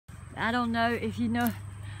I don't know if you know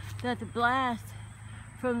that the blast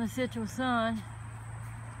from the central sun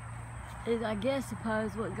is, I guess,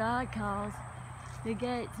 suppose what God calls the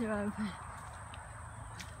gates are open.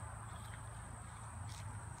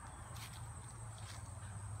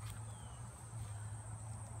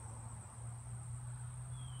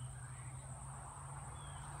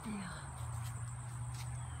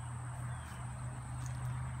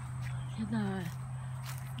 Can I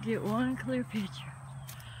get one clear picture?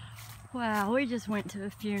 Wow, we just went to a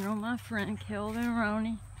funeral. My friend Kelvin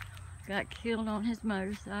Roney got killed on his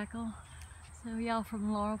motorcycle. So y'all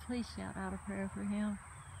from Laurel, please shout out a prayer for him.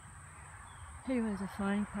 He was a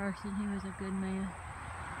funny person. He was a good man.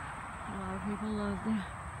 A lot of people loved him.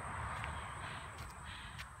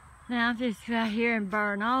 Now I'm just out here and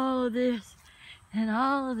burn all of this and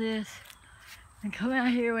all of this and come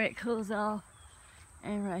out here when it cools off.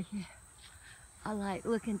 And right here, I like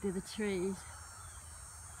looking through the trees.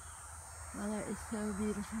 Well, that is so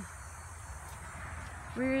beautiful.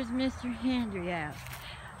 Where's Mr. Henry at?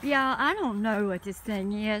 Y'all, I don't know what this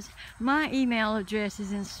thing is. My email address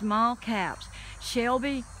is in small caps,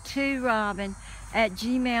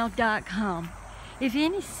 shelby2robin@gmail.com. If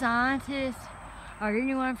any scientist or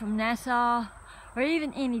anyone from NASA or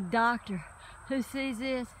even any doctor who sees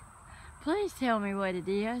this, please tell me what it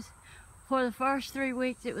is. For the first 3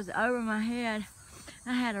 weeks it was over my head.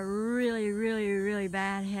 I had a really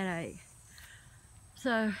bad headache.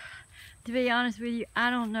 So, to be honest with you, I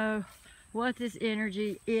don't know what this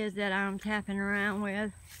energy is that I'm tapping around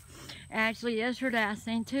with. Actually, yesterday I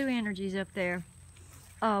seen two energies up there.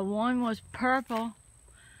 One was purple,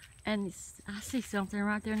 and I see something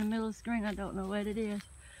right there in the middle of the screen. I don't know what it is.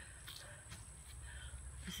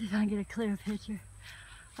 Let's see if I can get a clear picture.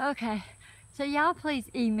 Okay, so y'all please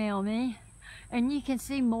email me, and you can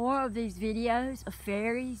see more of these videos of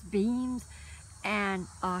fairies, beams, and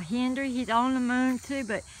Henry. He's on the moon too,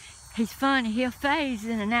 but he's funny. He'll phase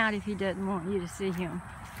in and out if he doesn't want you to see him.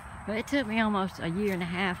 But it took me almost a year and a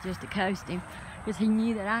half just to coast him, because he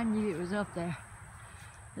knew that I knew it was up there.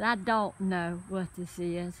 But I don't know what this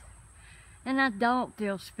is, and I don't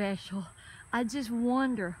feel special. I just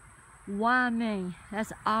wonder, why me?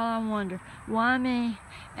 That's all I wonder. Why me,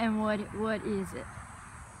 and what is it?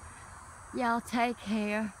 Y'all take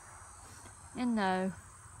care, and know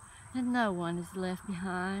that no one is left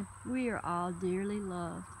behind. We are all dearly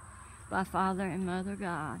loved by Father and Mother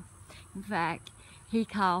God. In fact, he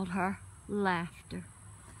called her laughter.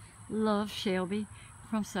 Love, Shelby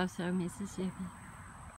from Mississippi.